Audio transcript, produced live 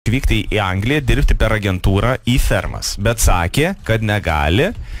atvykti į Angliją, dirbti per agentūrą į fermas, bet sakė, kad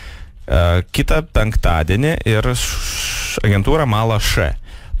negali kitą penktadienį ir agentūra mala š.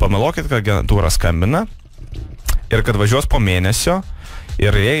 Pamelokit, kad agentūra skambina ir kad važiuos po mėnesio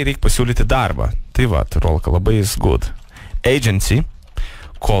ir jai reikia pasiūlyti darbą. Tai va, Rolka, labai is good. Agency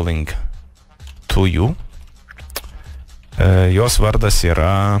calling to you. Jos vardas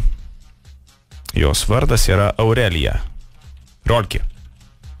yra Aurelija. Rolki.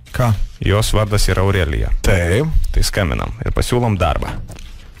 Ką? Jos vardas yra Aurelija. Taip. Tai skambinam ir pasiūlom darbą.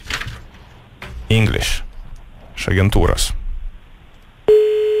 English. Iš agentūros.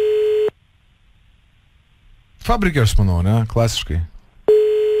 Fabrikės, manau, ne? Klasiškai.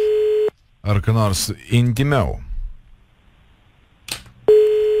 Ar ką nors intimiau?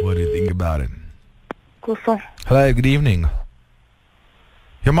 What do you think about it? Klausau. Hello, good evening.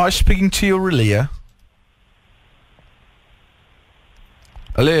 Am I speaking to you, Aurelia?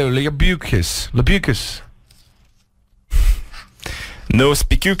 Hello, Labiukis. No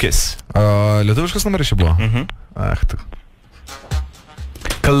spikiukis. Lietuviškas numeris čia buvo? Ach, tu.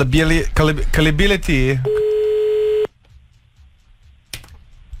 Kalability.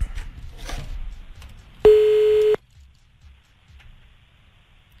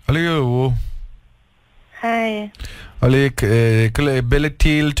 Hallo. Hei.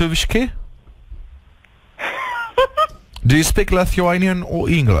 Kalability lietuviškai? Do you speak Lithuanian or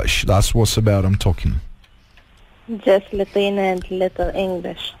English? That's what's about I'm talking. Just Lithuanian and little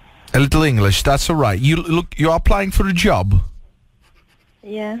English. A little English, that's alright. You're applying for a job.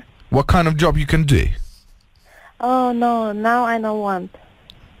 Yeah. What kind of job you can do? Oh, no, now I don't want.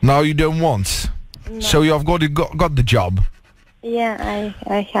 Now you don't want? No. So you have got the job? Yeah,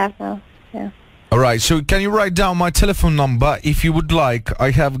 I have now. Yeah. Alright, so can you write down my telephone number if you would like? I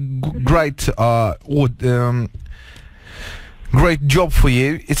have great great job for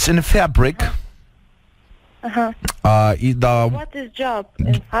you. It's in a fabric. What is job?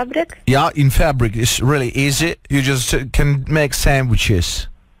 In fabric? Yeah, in fabric. It's really easy. You just can make sandwiches.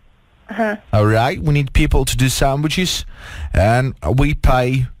 Alright, we need people to do sandwiches, and we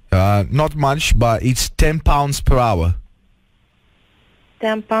pay not much, but it's £10 per hour.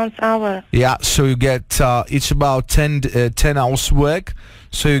 £10 hour. Yeah, so you get it's about 10 hours work,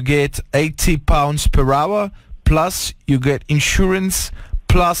 so you get £80 per hour, plus you get insurance,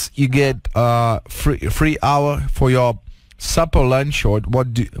 plus you get free hour for your supper, lunch, or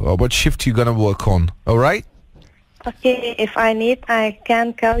what shift you're gonna work on. All right? Okay, if I need, I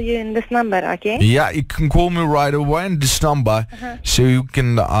can call you in this number. Okay? Yeah, you can call me right away in this number. So you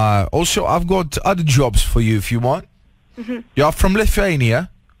can also, I've got other jobs for you if you want. You're from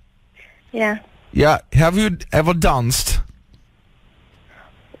Lithuania? Yeah. Yeah. Have you ever danced?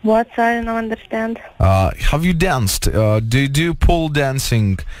 What? I don't understand. Have you danced? Do you do pole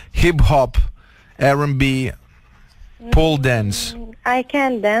dancing, hip hop, R&B, pole dance? I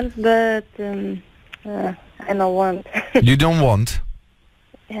can dance, but I don't want. You don't want?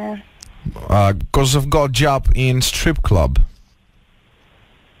 Yeah. Because I've got a job in strip club.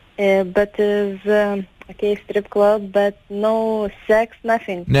 But is okay, strip club, but no sex,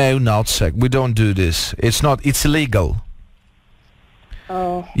 nothing. No, not sex. We don't do this. It's not. It's illegal.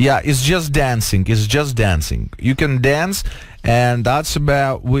 Oh. Yeah, it's just dancing. It's just dancing. You can dance, and that's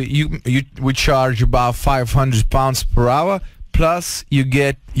about we charge about £500 per hour. Plus, you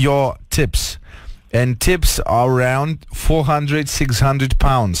get your tips, and tips are around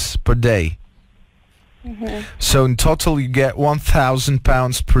 £400-600 per day. So in total, you get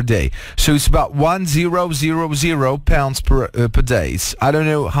 £1,000 per day. So it's about £1,000 per day. I don't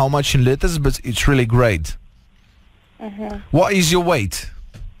know how much in liters, but it's really great. What is your weight?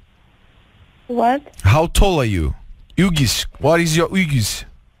 What? How tall are you? Ugis. What is your Ugis?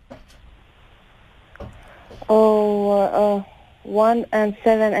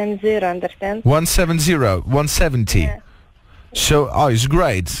 170, understand? 170. Yeah. So, it's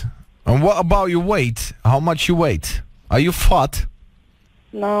great. And what about your weight? How much you weigh? Are you fat?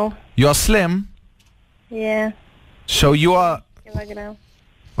 No. You are slim? Yeah. So you are... Kilogram.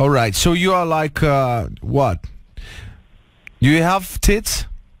 Alright, so you are like, what? Do you have tits?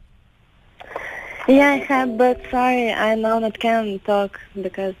 Yeah, I have, but sorry, I now not can talk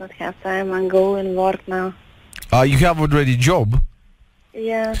because not have time. I'm going work now. You have already job?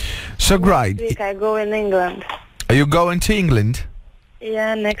 Yeah. So great. Next week I go in England. Are you going to England?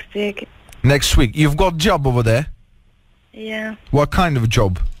 Yeah, next week. Next week. You've got job over there? Yeah. What kind of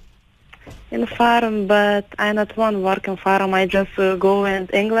job? In farm, but I not want work in farm. I just go in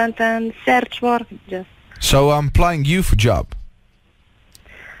England and search work. So I'm applying you for job.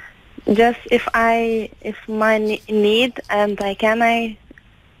 Just if my need and I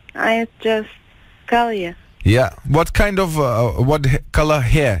I just call you. Yeah. What kind of color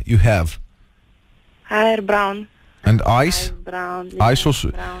hair you have? Hair brown. And eyes? Brown. Eyes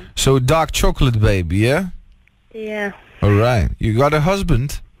also. Brown. So dark chocolate baby, yeah? Yeah. All right. You got a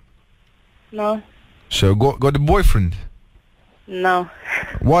husband? No. So got a boyfriend? No.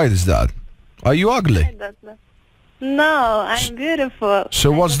 Why is that? Are you I ugly? don't know. No, I'm beautiful.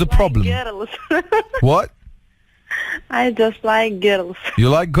 So I what's just the problem? Like girls. What? I just like girls. You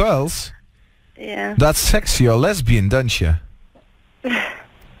like girls? Yeah. That's sexy. You're lesbian, don't you?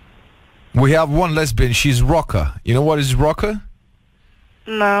 We have one lesbian. She's rocker. You know what is rocker?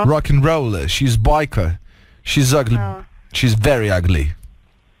 No. Rock and roller. She's biker. She's ugly. No. She's very ugly.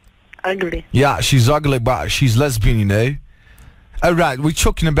 Ugly. Yeah, she's ugly, but she's lesbian, you know. All right, we're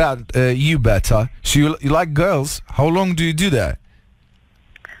talking about you better. So you like girls? How long do you do that?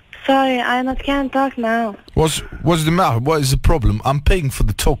 Sorry, I not can't talk now. What's the matter? What is the problem? I'm paying for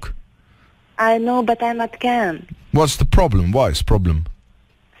the talk. I know, but I not can. What's the problem? What is the problem?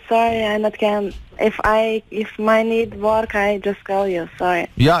 Sorry, I not can. If my need work, I just call you. Sorry.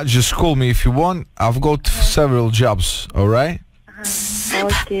 Yeah, just call me if you want. I've got several jobs, all right?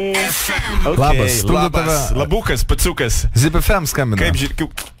 Okay. Labas, stumdo labas. tave. Labukas, pacukas. Zip Fm skambina. Kaip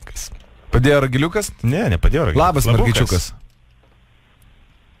žirkiukas. Padėjo ragiliukas? Ne, nepadėjo ragiliukas. Labas, mergičiukas.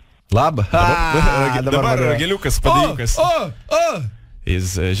 Labas. Dabar ragiliukas padėjukas.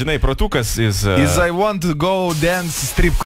 Žinai, protukas is... Is I want to go dance strip